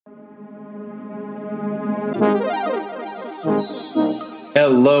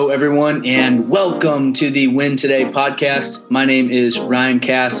Hello, everyone, and welcome to the Win Today podcast. My name is Ryan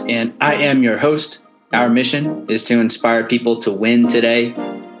Cass, and I am your host. Our mission is to inspire people to win today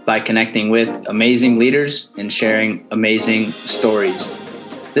by connecting with amazing leaders and sharing amazing stories.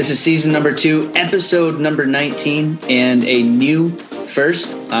 This is season number 2, episode number 19, and a new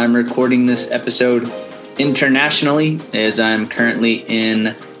first. I'm recording this episode internationally as I'm currently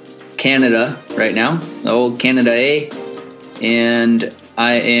in Canada right now, the old Canada A, and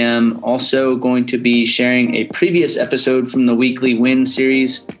I am also going to be sharing a previous episode from the Weekly Win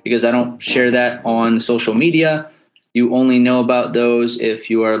series because I don't share that on social media. You only know about those if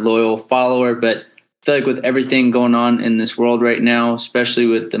you are a loyal follower, but I feel like with everything going on in this world right now, especially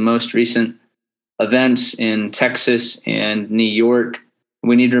with the most recent events in Texas and New York,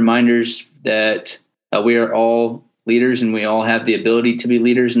 we need reminders that we are all leaders and we all have the ability to be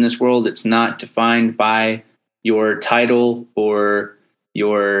leaders in this world. It's not defined by your title or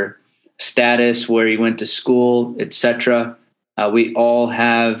your status, where you went to school, etc. We all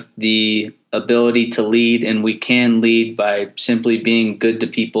have the ability to lead, and we can lead by simply being good to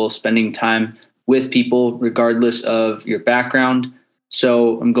people, spending time with people, regardless of your background.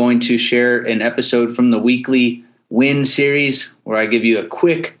 So I'm going to share an episode from the Weekly Win series where I give you a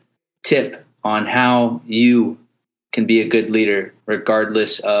quick tip on how you can be a good leader,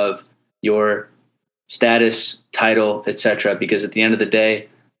 regardless of your status, title, etc. Because at the end of the day,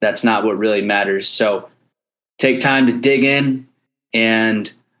 that's not what really matters. So take time to dig in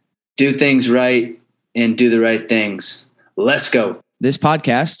and do things right and do the right things. Let's go. This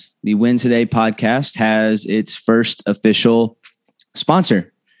podcast, the Win Today podcast, has its first official sponsor.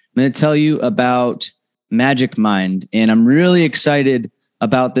 I'm going to tell you about Magic Mind, and I'm really excited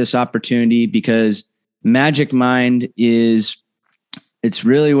about this opportunity because Magic Mind it's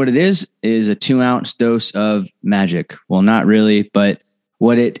really what it is a 2-ounce dose of magic. Well, not really, but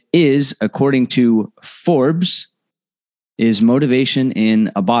what it is, according to Forbes, is motivation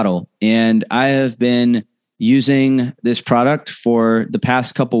in a bottle. And I have been using this product for the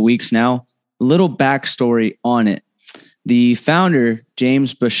past couple weeks now. A little backstory on it. The founder,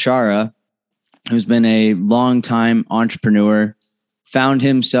 James Bashara, who's been a longtime entrepreneur, found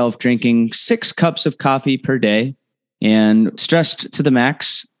himself drinking 6 cups of coffee per day and stressed to the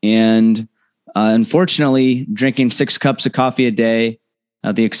max. And unfortunately, drinking 6 cups of coffee a day,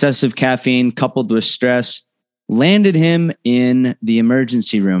 the excessive caffeine coupled with stress, landed him in the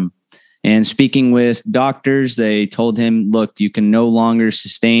emergency room. And speaking with doctors, they told him, look, you can no longer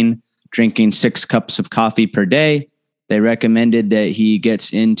sustain drinking 6 cups of coffee per day. They recommended that he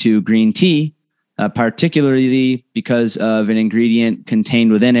gets into green tea, particularly because of an ingredient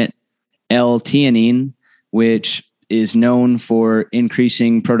contained within it, L-theanine, which is known for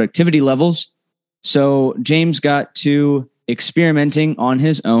increasing productivity levels. So James got to experimenting on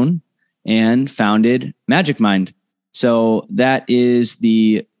his own and founded Magic Mind. So that is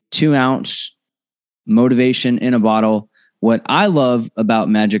the 2-ounce motivation in a bottle. What I love about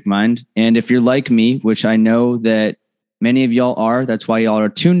Magic Mind, and if you're like me, which I know that many of y'all are, that's why y'all are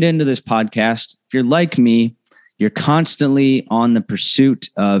tuned into this podcast. If you're like me, you're constantly on the pursuit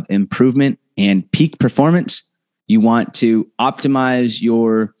of improvement and peak performance. You want to optimize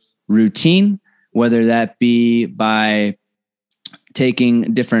your routine, whether that be by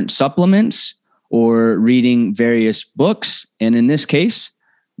taking different supplements or reading various books. And in this case,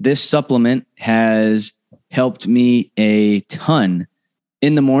 this supplement has helped me a ton.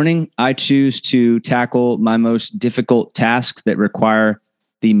 In the morning, I choose to tackle my most difficult tasks that require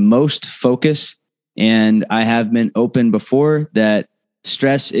the most focus. And I have been open before that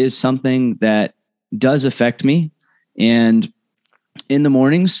stress is something that does affect me. And in the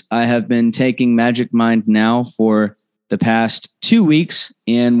mornings, I have been taking Magic Mind now for the past 2 weeks.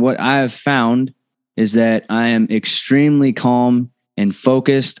 And what I have found is that I am extremely calm and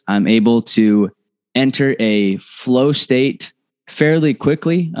focused. I'm able to enter a flow state fairly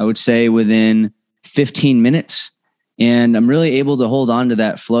quickly, I would say within 15 minutes. And I'm really able to hold on to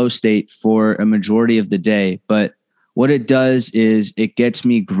that flow state for a majority of the day. But what it does is it gets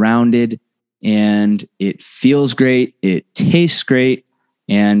me grounded and it feels great. It tastes great.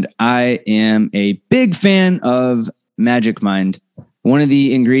 And I am a big fan of Magic Mind. One of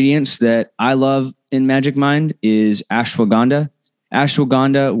the ingredients that I love in Magic Mind is ashwagandha.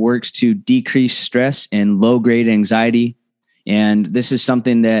 Ashwagandha works to decrease stress and low-grade anxiety. And this is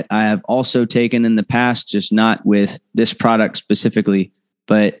something that I have also taken in the past, just not with this product specifically.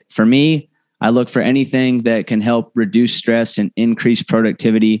 But for me, I look for anything that can help reduce stress and increase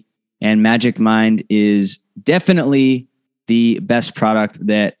productivity. And Magic Mind is definitely the best product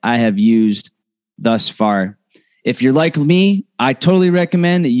that I have used thus far. If you're like me, I totally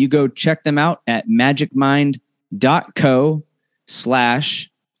recommend that you go check them out at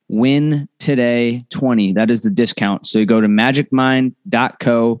magicmind.co/wintoday20. That is the discount. So you go to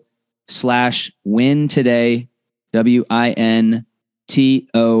magicmind.co/wintoday,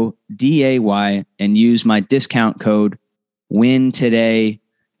 WINTODAY, and use my discount code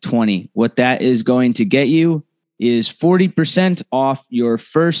WINTODAY20. What that is going to get you is 40% off your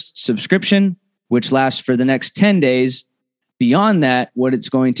first subscription, which lasts for the next 10 days. Beyond that, what it's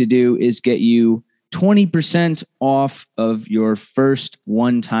going to do is get you 20% off of your first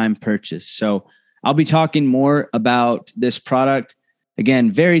one-time purchase. So I'll be talking more about this product.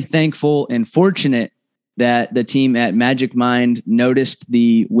 Again, very thankful and fortunate that the team at Magic Mind noticed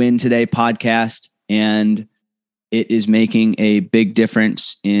the Win Today podcast, and it is making a big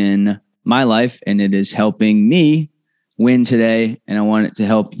difference in my life, and it is helping me win today. And I want it to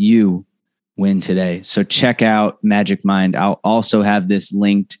help you win today. So check out Magic Mind. I'll also have this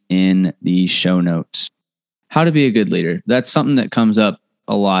linked in the show notes. How to be a good leader. That's something that comes up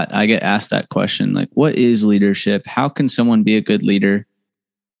a lot. I get asked that question, like, what is leadership? How can someone be a good leader?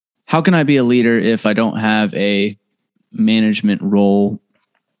 How can I be a leader if I don't have a management role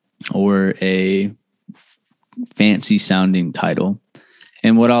or a fancy sounding title?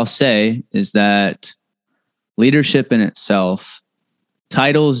 And what I'll say is that leadership in itself,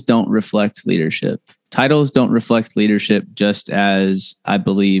 titles don't reflect leadership. Titles don't reflect leadership, just as I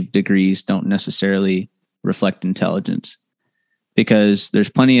believe degrees don't necessarily reflect intelligence. Because there's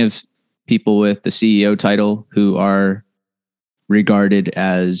plenty of people with the CEO title who are regarded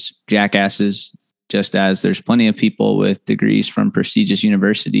as jackasses, just as there's plenty of people with degrees from prestigious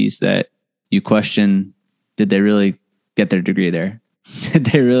universities that you question, did they really get their degree there? Did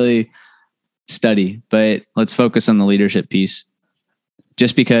they really study? But let's focus on the leadership piece.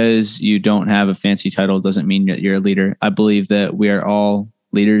 Just because you don't have a fancy title doesn't mean that you're a leader. I believe that we are all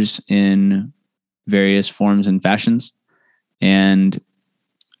leaders in various forms and fashions, and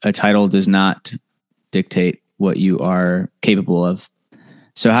a title does not dictate what you are capable of.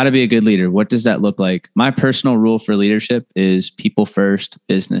 So how to be a good leader? What does that look like? My personal rule for leadership is people first,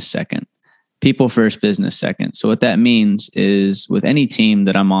 business second. People first, business second. So what that means is with any team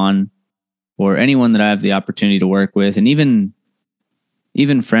that I'm on, or anyone that I have the opportunity to work with, and even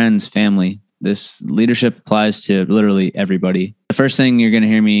friends, family, this leadership applies to literally everybody. The first thing you're going to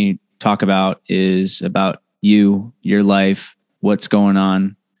hear me talk about is about you, your life, what's going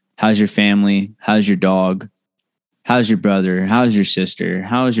on, how's your family, how's your dog, how's your brother, how's your sister,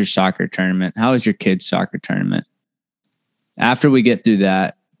 how is your soccer tournament, how is your kid's soccer tournament. After we get through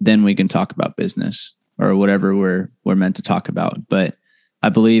that, then we can talk about business or whatever we're meant to talk about. But I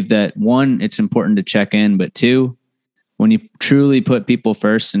believe that one, it's important to check in, but two, when you truly put people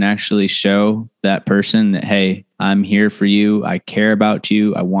first and actually show that person that, hey, I'm here for you, I care about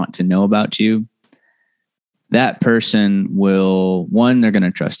you, I want to know about you, that person will, one, they're going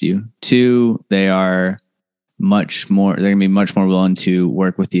to trust you. Two, they're going to be much more willing to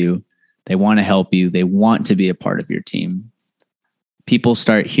work with you. They want to help you. They want to be a part of your team. People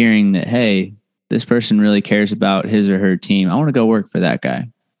start hearing that, hey, this person really cares about his or her team. I want to go work for that guy.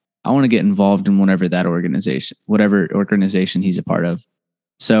 I want to get involved in whatever organization he's a part of.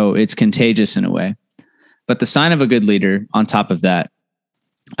 So it's contagious in a way. But the sign of a good leader, on top of that,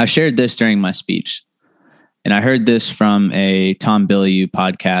 I shared this during my speech. And I heard this from a Tom Bilyeu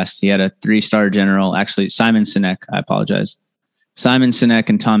podcast. He had a 3-star general, actually Simon Sinek, I apologize. Simon Sinek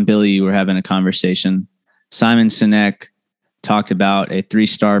and Tom Bilyeu were having a conversation. Simon Sinek talked about a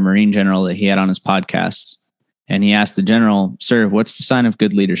 3-star Marine general that he had on his podcast. And he asked the general, sir, what's the sign of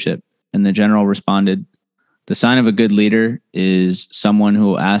good leadership? And the general responded, the sign of a good leader is someone who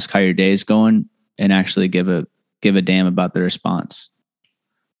will ask how your day is going and actually give a damn about the response.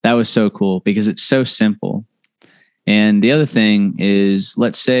 That was so cool because it's so simple. And the other thing is,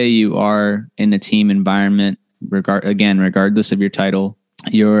 let's say you are in a team environment, regardless of your title,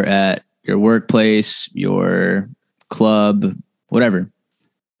 you're at your workplace, your club, whatever.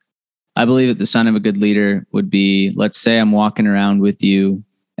 I believe that the sign of a good leader would be, let's say I'm walking around with you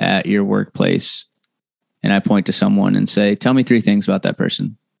at your workplace and I point to someone and say, tell me 3 things about that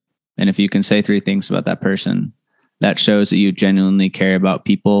person. And if you can say 3 things about that person, that shows that you genuinely care about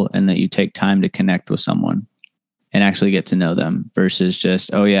people and that you take time to connect with someone and actually get to know them versus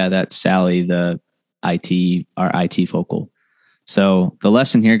just, oh yeah, that's Sally, our IT focal. So the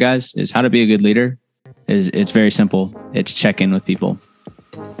lesson here, guys, is how to be a good leader it's very simple. It's check in with people.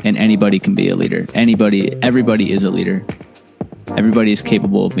 And anybody can be a leader. Everybody is a leader. Everybody is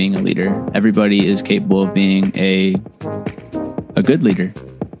capable of being a leader. Everybody is capable of being a good leader.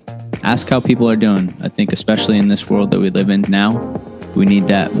 ask how people are doing. I think especially in this world that we live in now, we need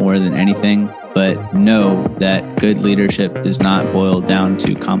that more than anything. But know that good leadership does not boil down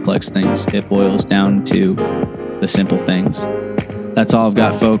to complex things. It boils down to the simple things. That's all I've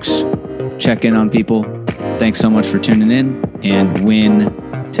got, folks. Check in on people. Thanks so much for tuning in, and win